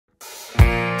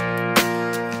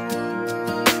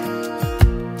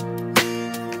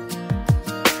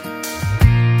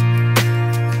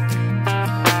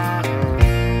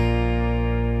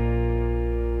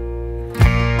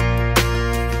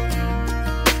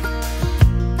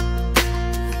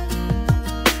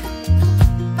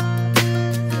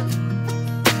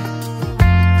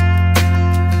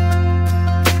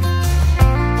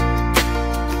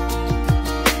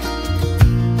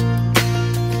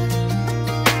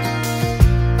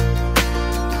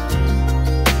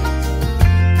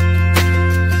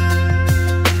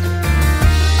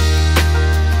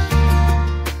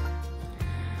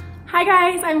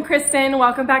I'm Kristen.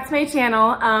 Welcome back to my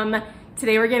channel.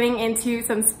 Today we're getting into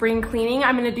some spring cleaning.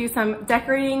 I'm gonna do some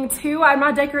decorating too. I'm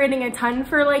not decorating a ton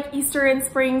for like Easter and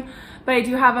spring, but I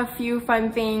do have a few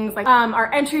fun things like our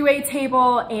entryway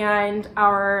table and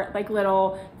our like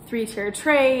little 3-tier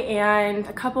tray and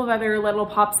a couple of other little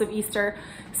pops of Easter.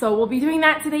 So we'll be doing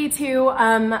that today too.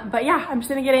 But yeah, I'm just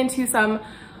gonna get into some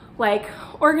like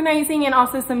organizing and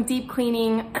also some deep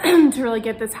cleaning to really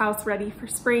get this house ready for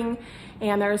spring.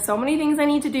 And there's so many things I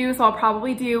need to do, so I'll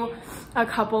probably do a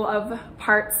couple of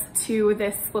parts to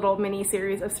this little mini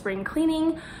series of spring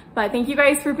cleaning. But thank you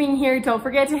guys for being here. Don't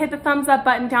forget to hit the thumbs up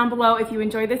button down below if you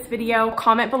enjoyed this video.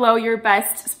 Comment below your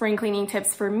best spring cleaning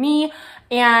tips for me.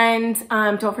 And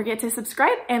don't forget to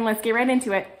subscribe, and let's get right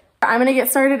into it. I'm gonna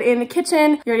get started in the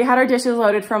kitchen. We already had our dishes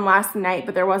loaded from last night,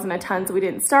 but there wasn't a ton, so we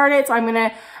didn't start it. So I'm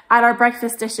gonna add our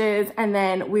breakfast dishes, and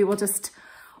then we will just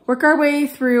work our way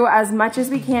through as much as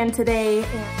we can today. You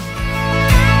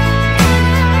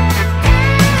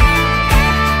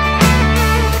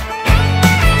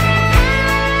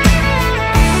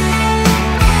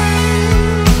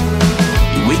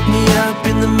wake me up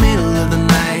in the middle of the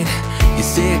night. You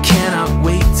say I cannot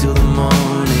wait till the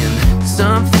morning.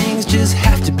 Some things just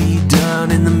have to be done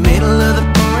in the middle of the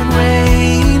pouring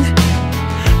rain.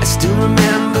 I still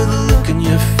remember the look on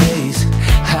your face,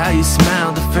 how you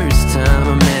smiled the first time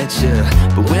I met you.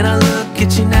 But when I look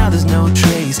at you now, there's no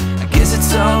trace. I guess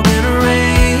it's all been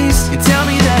erased. You tell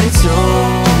me that it's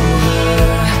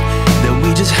over, that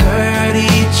we just hurt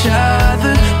each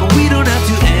other, but we don't have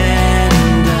to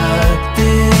end up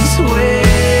this way.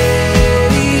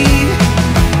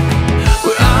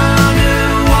 We're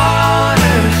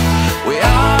underwater, way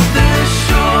off the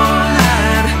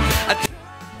shoreline.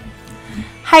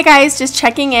 Hi guys, just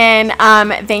checking in.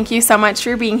 Thank you so much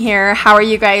for being here. How are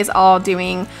you guys all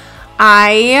doing?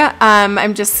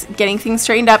 I'm just getting things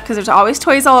straightened up because there's always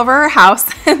toys all over our house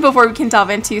before we can delve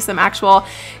into some actual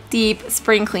deep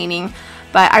spring cleaning.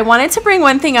 But I wanted to bring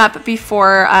one thing up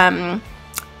before, and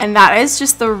that is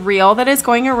just the reel that is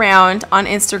going around on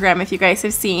Instagram, if you guys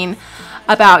have seen,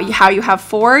 about how you have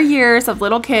 4 years of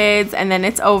little kids and then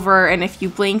it's over, and if you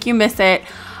blink you miss it.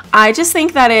 I just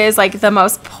think that is like the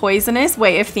most poisonous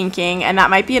way of thinking, and that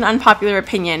might be an unpopular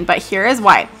opinion, but here is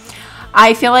why.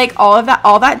 I feel like all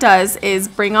that does is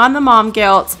bring on the mom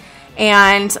guilt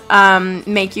and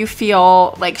make you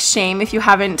feel like shame if you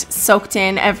haven't soaked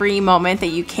in every moment that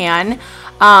you can.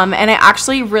 And I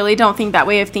actually really don't think that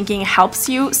way of thinking helps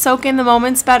you soak in the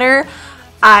moments better.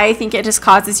 I think it just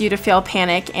causes you to feel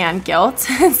panic and guilt.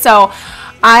 So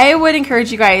I would encourage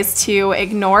you guys to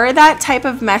ignore that type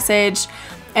of message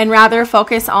and rather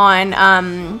focus on,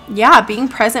 being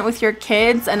present with your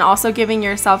kids and also giving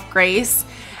yourself grace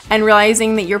and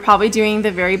realizing that you're probably doing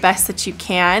the very best that you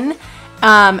can,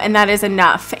 and that is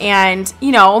enough. And,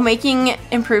 you know, making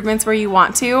improvements where you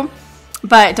want to,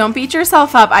 but don't beat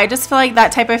yourself up. I just feel like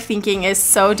that type of thinking is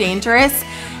so dangerous,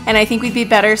 and I think we'd be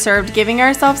better served giving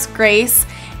ourselves grace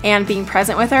and being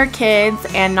present with our kids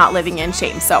and not living in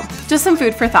shame. So just some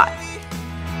food for thought.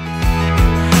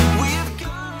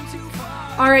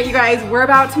 All right, you guys, we're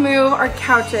about to move our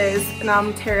couches, and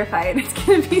I'm terrified. It's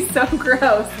gonna be so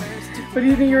gross. What do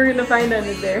you think you were gonna find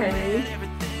under there, Henry?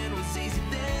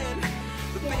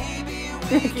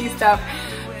 Icky stuff.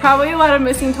 Probably a lot of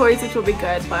missing toys, which will be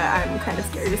good, but I'm kind of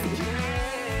scared to see.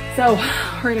 So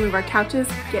we're gonna move our couches,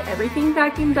 get everything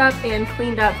vacuumed up and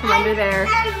cleaned up from under there,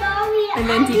 and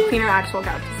then deep clean our actual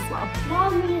couches as well.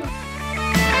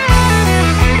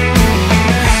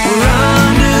 We're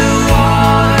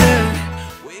underwater.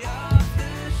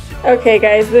 Okay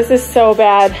guys, this is so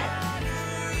bad.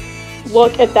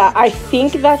 Look at that. I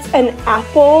think that's an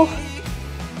apple,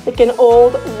 like an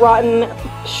old, rotten,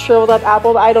 shriveled up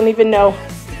apple, but I don't even know.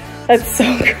 That's so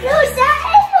gross. No,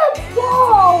 that is a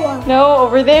ball. No,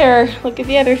 over there. Look at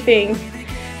the other thing.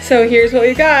 So here's what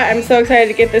we got. I'm so excited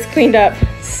to get this cleaned up.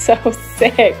 So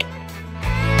sick.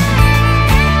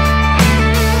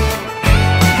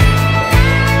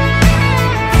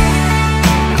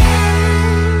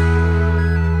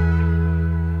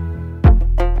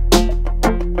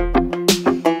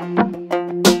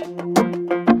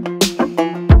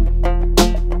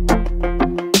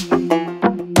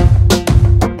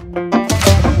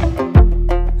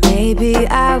 Maybe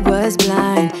I was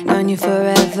blind, known you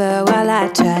forever while I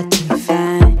tried to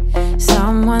find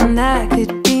someone that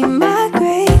could be my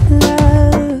great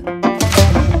love.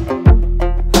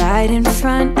 Right in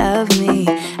front of me,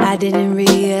 I didn't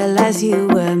realize you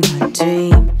were my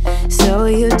dream, so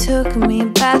you took me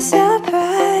by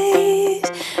surprise.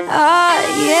 Oh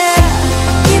yeah,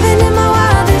 even in my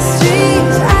wildest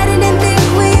dreams, I didn't think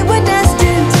we were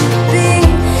destined to be,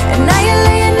 and now you're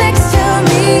laying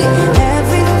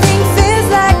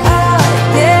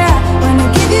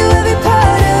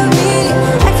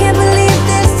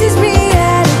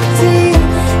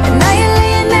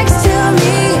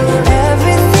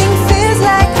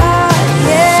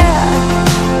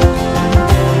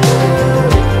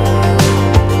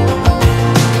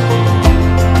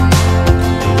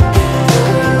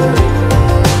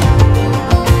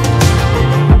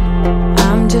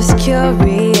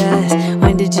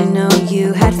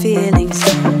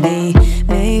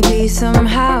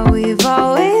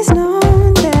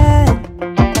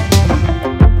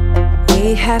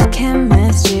have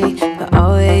chemistry, but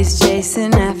always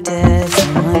chasing after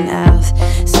someone else.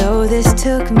 So this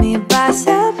took me by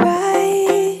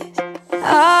surprise.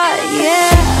 Oh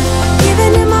yeah,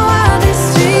 even in my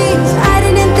wildest dreams, I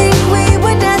didn't think we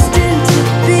were destined to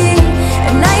be.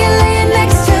 And now you're laying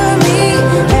next to me.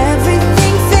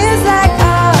 Everything feels like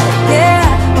oh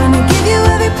yeah. Wanna give you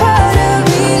every part of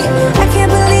me. I can't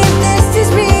believe this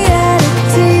is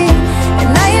reality.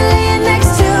 And now you're laying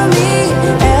next to me.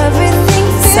 Everything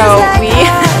feels like oh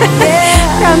yeah.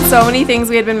 Found so many things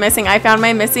we had been missing. I found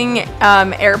my missing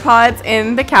AirPods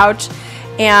in the couch,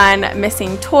 and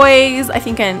missing toys, I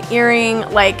think an earring,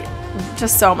 like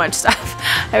just so much stuff.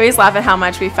 I always laugh at how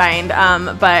much we find,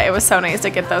 but it was so nice to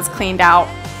get those cleaned out.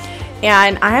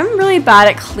 And I'm really bad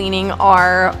at cleaning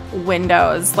our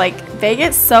windows. Like they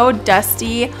get so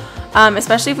dusty,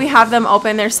 especially if we have them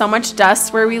open. There's so much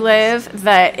dust where we live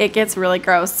that it gets really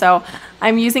gross. So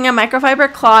I'm using a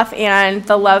microfiber cloth and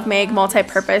the Love Mag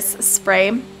multi-purpose spray,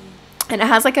 and it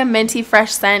has like a minty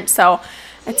fresh scent, so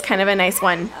it's kind of a nice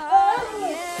one.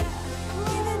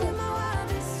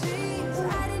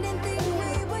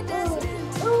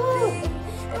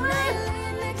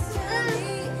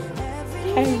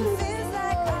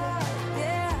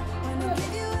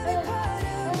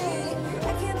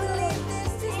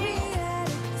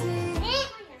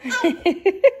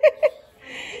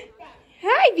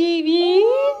 Hi, baby.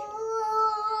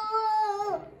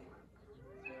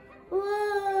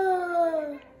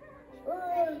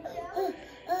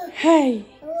 Hi.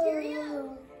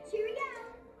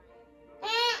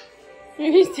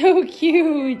 You're so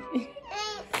cute.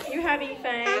 You having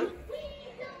fun?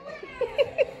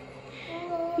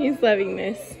 He's loving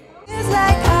this.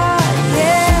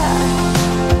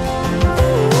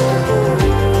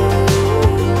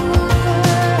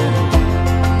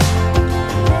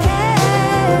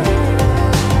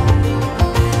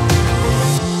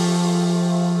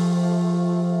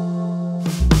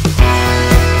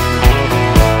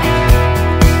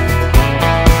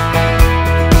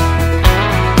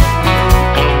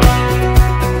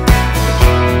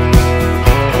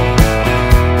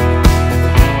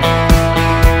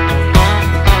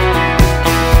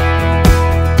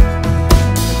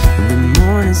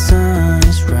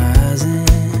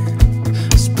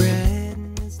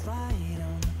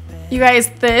 You guys,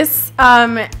 this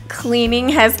cleaning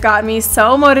has got me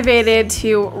so motivated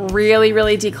to really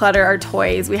declutter our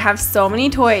toys. We have so many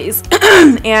toys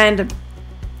and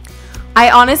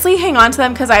I honestly hang on to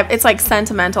them because it's like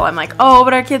sentimental. I'm like, oh,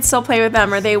 but our kids still play with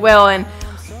them, or they will. And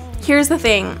here's the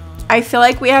thing. I feel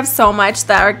like we have so much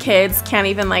that our kids can't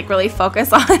even like really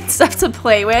focus on stuff to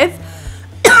play with.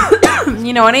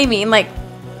 You know what I mean? Like,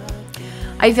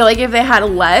 I feel like if they had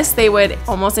less, they would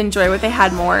almost enjoy what they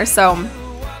had more. So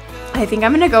I think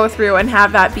I'm gonna go through and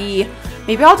have that be,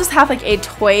 maybe I'll just have like a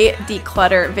toy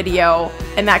declutter video,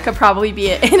 and that could probably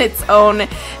be in its own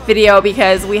video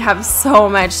because we have so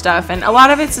much stuff, and a lot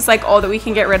of it's just like all that we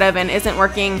can get rid of and isn't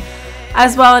working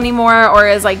as well anymore or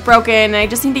is like broken, and I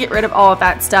just need to get rid of all of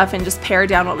that stuff and just pare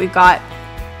down what we've got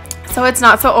so it's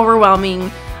not so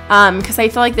overwhelming, because I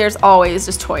feel like there's always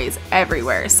just toys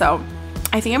everywhere. So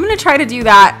I think I'm gonna try to do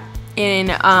that in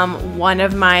one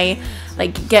of my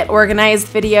like get organized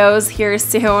videos here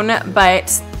soon,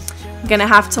 but I'm gonna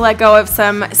have to let go of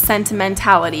some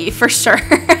sentimentality for sure.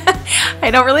 I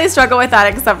don't really struggle with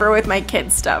that except for with my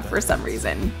kids stuff for some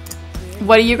reason.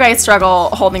 What do you guys struggle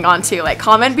holding on to? Like,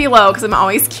 comment below because I'm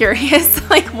always curious.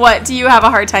 Like, what do you have a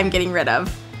hard time getting rid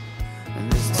of?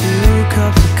 There's 2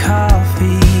 cups of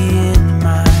coffee in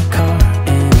my car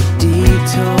and a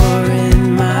detour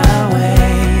in my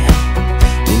way.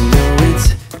 You know it's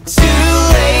too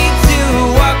late to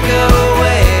walk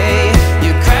away.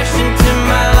 You crashed into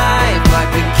my life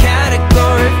like a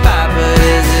category 5, but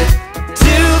is it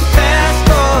too fast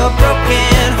for a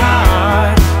broken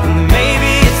heart?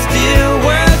 Maybe it's still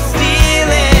worth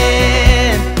stealing.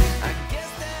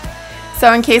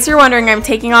 So in case you're wondering, I'm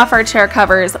taking off our chair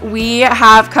covers. We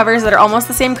have covers that are almost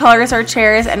the same color as our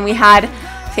chairs, and we had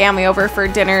family over for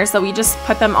dinner, so we just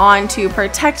put them on to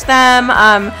protect them,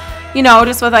 you know,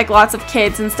 just with like lots of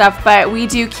kids and stuff. But we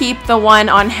do keep the one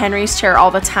on Henry's chair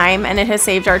all the time, and it has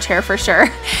saved our chair for sure.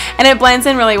 And it blends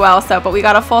in really well, so, but we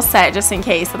got a full set just in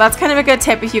case. So that's kind of a good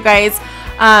tip if you guys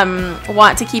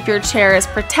want to keep your chairs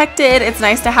protected. It's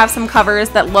nice to have some covers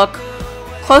that look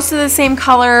close to the same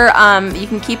color. You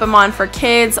can keep them on for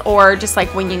kids, or just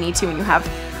like when you need to, when you have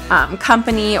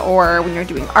company, or when you're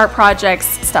doing art projects,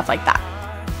 stuff like that.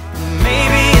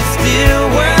 Maybe it's still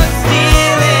worth stealing.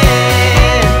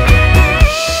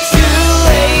 Too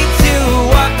late to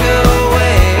walk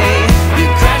away. You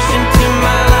crashed into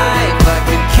my life like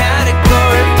a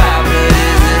category 5, but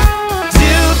is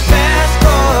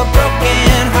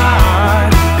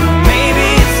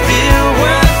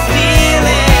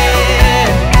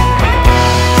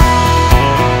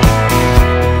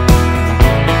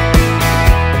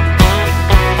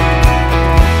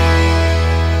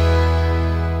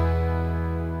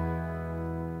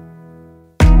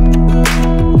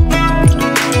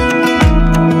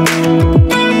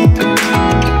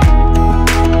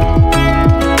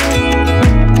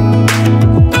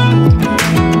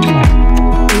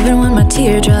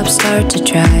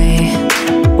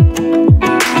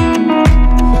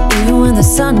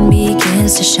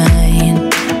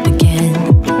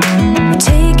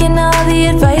the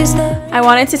advice that I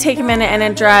wanted to take a minute and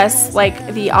address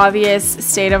like the obvious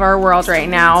state of our world right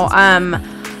now.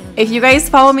 If you guys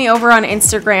follow me over on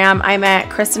Instagram, I'm at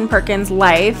Kristen Perkins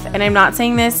Life, and I'm not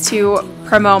saying this to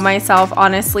promote myself.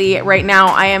 Honestly, right now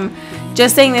I am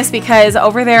just saying this because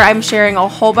over there I'm sharing a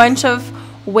whole bunch of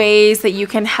ways that you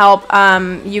can help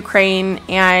Ukraine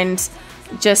and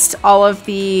just all of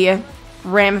the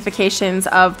ramifications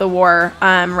of the war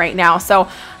right now. So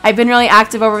I've been really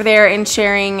active over there in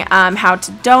sharing how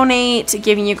to donate,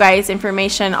 giving you guys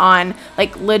information on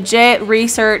like legit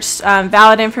research,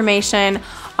 valid information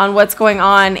on what's going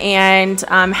on and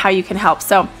how you can help.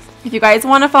 So if you guys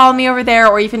want to follow me over there,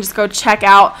 or you can just go check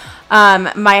out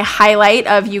my highlight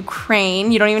of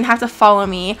Ukraine, you don't even have to follow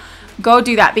me. Go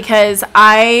do that, because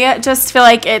I just feel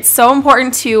like it's so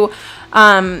important to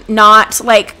not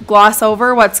like gloss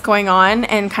over what's going on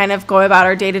and kind of go about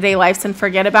our day-to-day lives and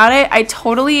forget about it. I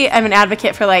totally am an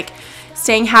advocate for like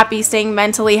staying happy, staying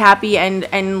mentally happy,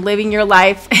 and living your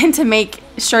life, and to make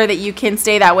sure that you can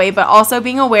stay that way, but also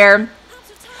being aware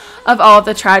of all of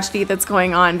the tragedy that's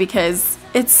going on, because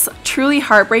it's truly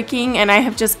heartbreaking. And I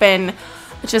have just been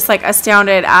like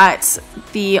astounded at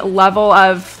the level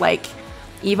of like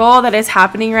evil that is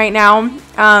happening right now.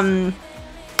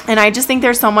 And I just think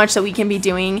there's so much that we can be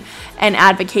doing and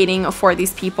advocating for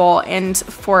these people and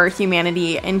for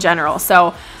humanity in general.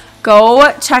 So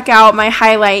go check out my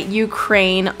highlight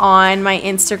Ukraine on my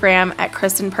Instagram at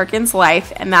Kristen Perkins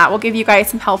Life, and that will give you guys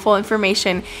some helpful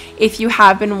information if you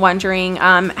have been wondering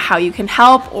how you can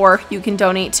help or you can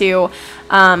donate to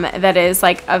that is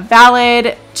like a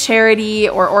valid charity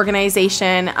or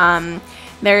organization.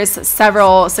 There's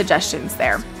several suggestions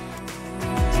there.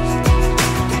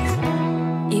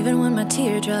 even when my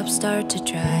teardrops start to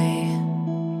dry,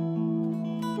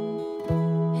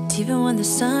 and even when the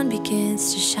sun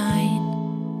begins to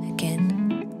shine again.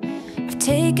 I've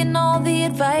taken all the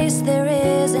advice there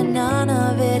is, and none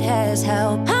of it has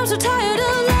helped. I'm so tired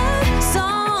of love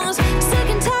songs, sick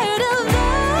and tired of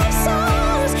love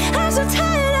songs. I'm so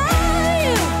tired of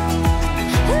you.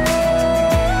 Ooh,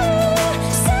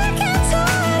 sick and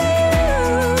tired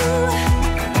of you.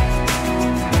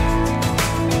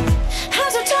 I'm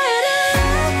so tired of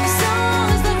love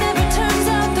songs that never turns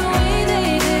out the way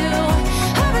they do.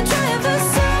 I've been trying for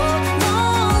so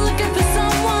long, looking for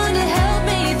someone to help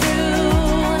me through.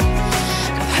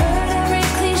 I've heard every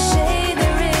cliche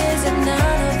there is, and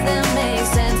none of them make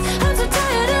sense. I'm so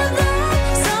tired of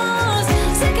love songs,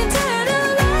 sick and tired of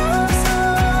love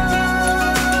songs.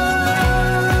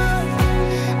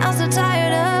 I'm so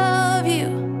tired of you.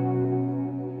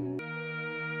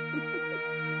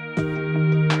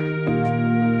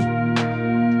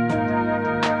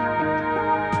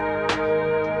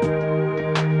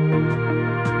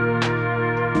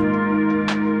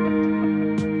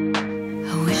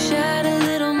 I wish I had a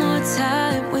little more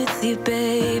time with you,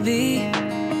 baby.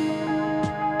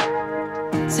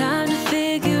 Time to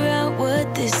figure out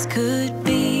what this could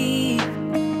be.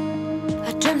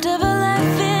 I dreamt of a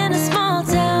life in a small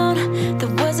town that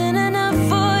wasn't enough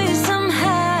for you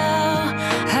somehow.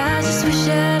 I just wish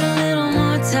I had a little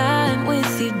more time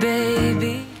with you,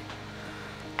 baby.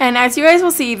 And as you guys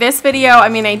will see, this video, I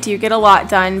mean, I do get a lot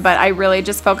done, but I really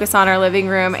just focus on our living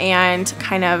room and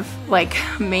kind of like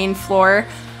main floor.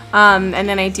 And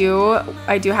then I do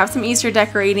have some Easter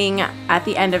decorating at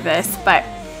the end of this, but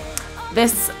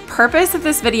this purpose of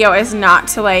this video is not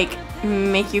to like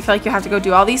make you feel like you have to go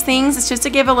do all these things. It's just to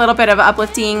give a little bit of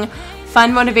uplifting,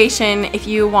 fun motivation if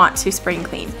you want to spring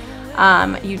clean.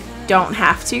 You don't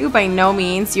have to, by no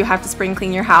means. You have to spring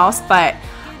clean your house, but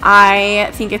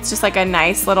I think it's just like a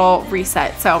nice little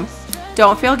reset. So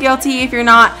don't feel guilty if you're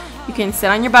not. You can sit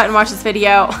on your butt and watch this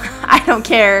video. I don't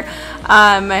care.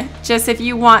 Just if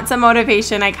you want some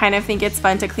motivation, I kind of think it's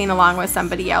fun to clean along with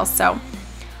somebody else. So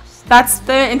that's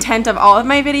the intent of all of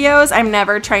my videos. I'm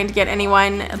never trying to get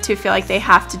anyone to feel like they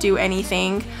have to do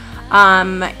anything.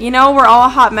 You know, we're all a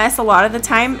hot mess a lot of the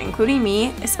time, including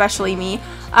me, especially me.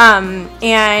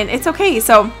 And it's okay.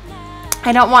 So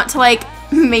I don't want to like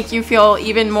make you feel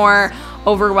even more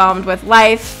overwhelmed with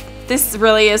life. This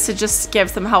really is to just give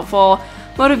some helpful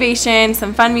motivation,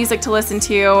 some fun music to listen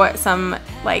to, some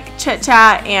like chit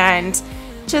chat, and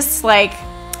just like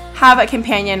have a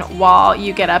companion while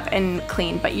you get up and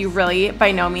clean, but you really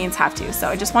by no means have to. So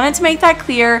I just wanted to make that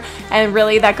clear, and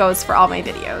really that goes for all my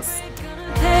videos.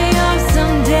 Pay off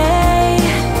someday,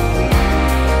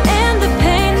 and the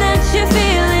pain that you're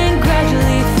feeling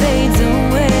gradually fades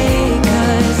away.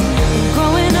 'Cause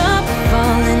growing up,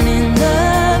 falling in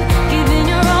love, giving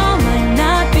your all might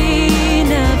not be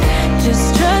enough.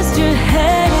 Just trust your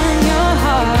head and your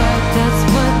heart. That's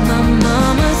what my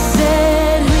mama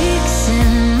said weeks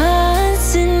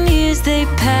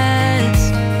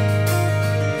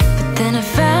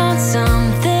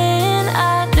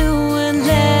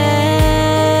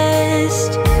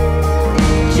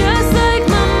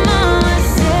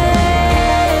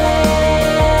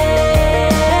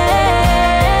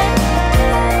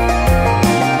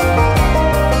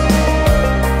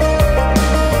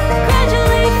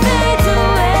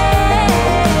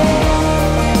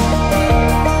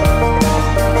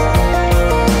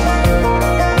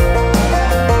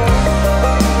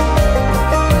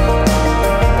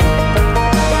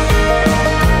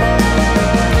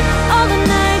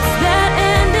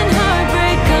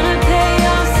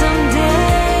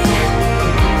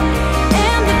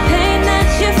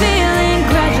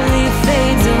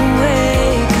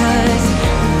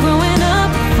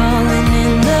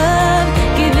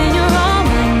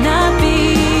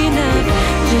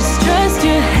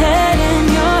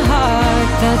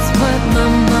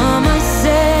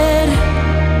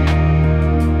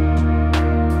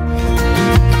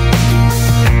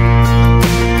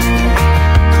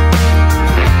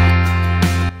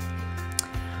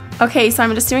Okay, so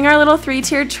I'm just doing our little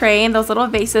 3-tiered tray, and those little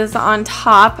vases on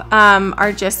top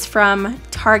are just from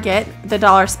Target, the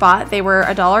dollar spot. They were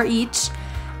 $1 each.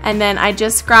 And then I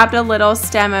just grabbed a little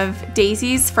stem of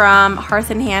daisies from Hearth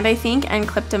and Hand, I think, and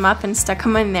clipped them up and stuck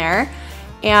them in there.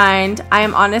 And I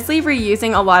am honestly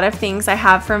reusing a lot of things I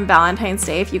have from Valentine's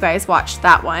Day, if you guys watched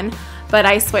that one. But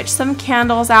I switched some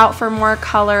candles out for more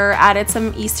color, added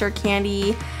some Easter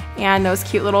candy, and those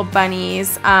cute little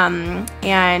bunnies,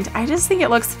 and I just think it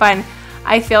looks fun.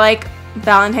 I feel like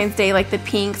Valentine's Day, like the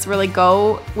pinks really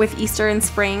go with Easter and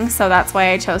spring, so that's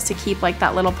why I chose to keep like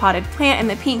that little potted plant and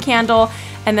the pink candle,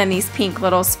 and then these pink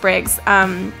little sprigs,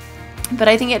 but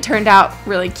I think it turned out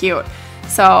really cute.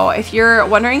 So if you're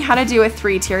wondering how to do a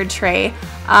 3-tiered tray,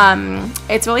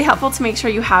 it's really helpful to make sure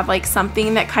you have like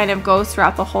something that kind of goes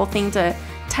throughout the whole thing to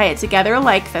tie it together,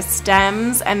 like the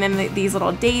stems and then these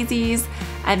little daisies,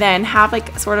 and then have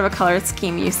like sort of a color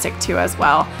scheme you stick to as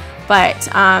well. But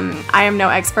I am no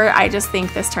expert. I just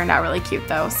think this turned out really cute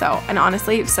though. So, and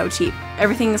honestly, it's so cheap.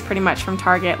 Everything is pretty much from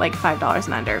Target, like $5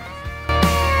 and under.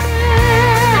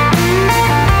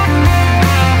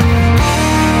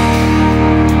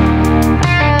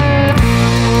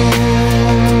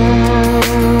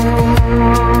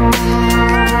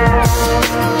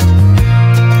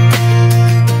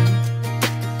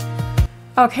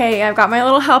 Okay, I've got my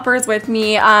little helpers with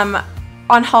me. On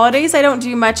holidays, I don't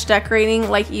do much decorating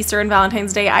like Easter and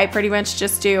Valentine's Day. I pretty much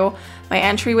just do my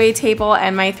entryway table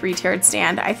and my 3-tiered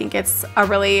stand. I think it's a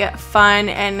really fun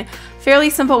and fairly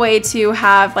simple way to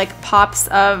have like pops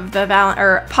of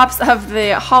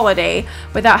the holiday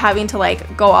without having to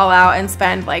like go all out and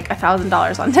spend like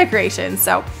 $1,000 on decorations.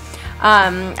 So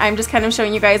I'm just kind of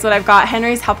showing you guys what I've got.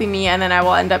 Henry's helping me, and then I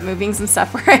will end up moving some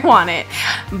stuff where I want it.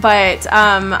 But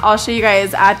I'll show you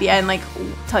guys at the end, like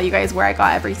tell you guys where I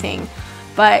got everything.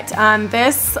 But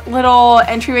this little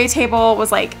entryway table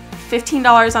was like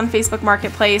 $15 on Facebook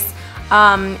Marketplace.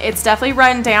 It's definitely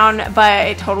run down, but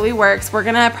it totally works. We're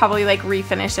gonna probably like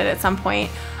refinish it at some point.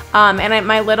 And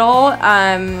my little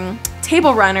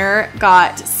table runner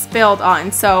got spilled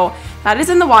on, so that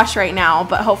is in the wash right now,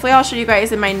 but hopefully I'll show you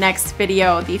guys in my next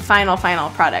video the final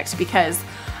product, because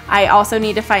I also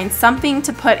need to find something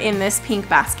to put in this pink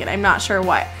basket. I'm not sure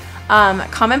what.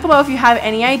 Comment below if you have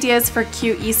any ideas for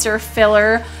cute Easter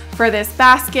filler for this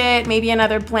basket, maybe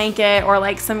another blanket, or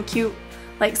like some cute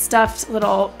like stuffed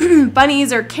little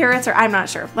bunnies or carrots, or I'm not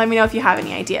sure. Let me know if you have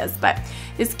any ideas. But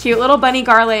this cute little bunny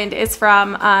garland is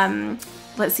from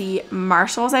let's see,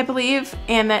 Marshall's, I believe,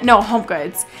 and then no, Home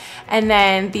Goods. And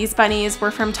then these bunnies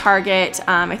were from Target.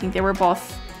 I think they were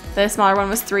both, the smaller one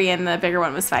was $3 and the bigger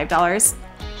one was $5.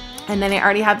 And then I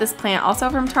already have this plant also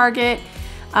from Target.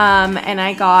 And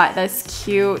I got this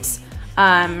cute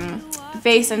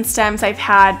vase and stems I've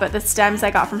had, but the stems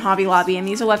I got from Hobby Lobby, and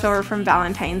these are left over from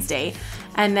Valentine's Day.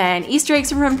 And then Easter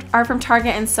eggs are from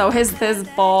Target, and so is this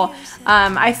bowl.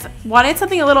 I wanted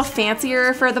something a little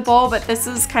fancier for the bowl, but this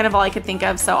is kind of all I could think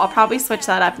of, so I'll probably switch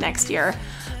that up next year.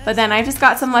 But then I just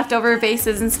got some leftover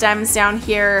vases and stems down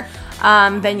here.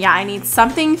 Then yeah, I need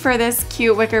something for this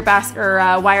cute wicker basket or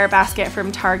wire basket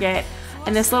from Target.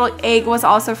 And this little egg was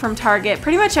also from Target.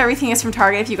 Pretty much everything is from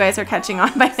Target if you guys are catching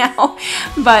on by now.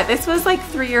 But this was like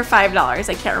 $3 or $5,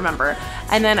 I can't remember.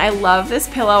 And then I love this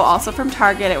pillow, also from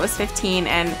Target. It was $15,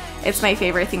 and it's my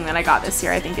favorite thing that I got this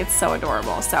year. I think it's so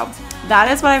adorable. So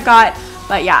that is what I've got.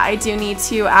 But yeah, I do need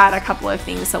to add a couple of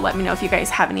things, so let me know if you guys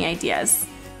have any ideas.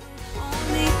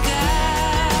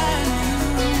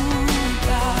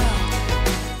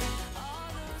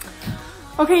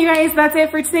 Okay, you guys, that's it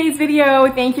for today's video.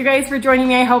 Thank you guys for joining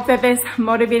me. I hope that this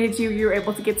motivated you. You were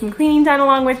able to get some cleaning done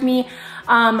along with me.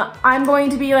 I'm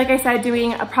going to be, like I said,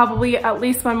 doing probably at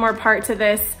least one more part to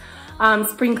this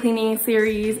spring cleaning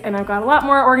series, and I've got a lot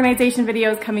more organization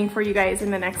videos coming for you guys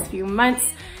in the next few months.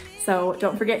 So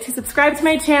don't forget to subscribe to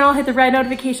my channel, hit the red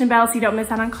notification bell so you don't miss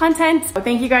out on content. So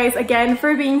thank you guys again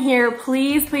for being here.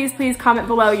 Please, please, please comment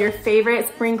below your favorite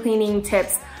spring cleaning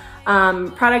tips,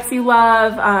 products you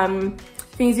love,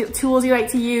 tools you like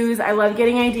to use. I love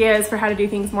getting ideas for how to do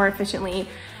things more efficiently.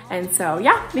 And so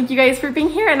yeah, thank you guys for being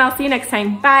here, and I'll see you next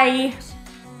time. Bye.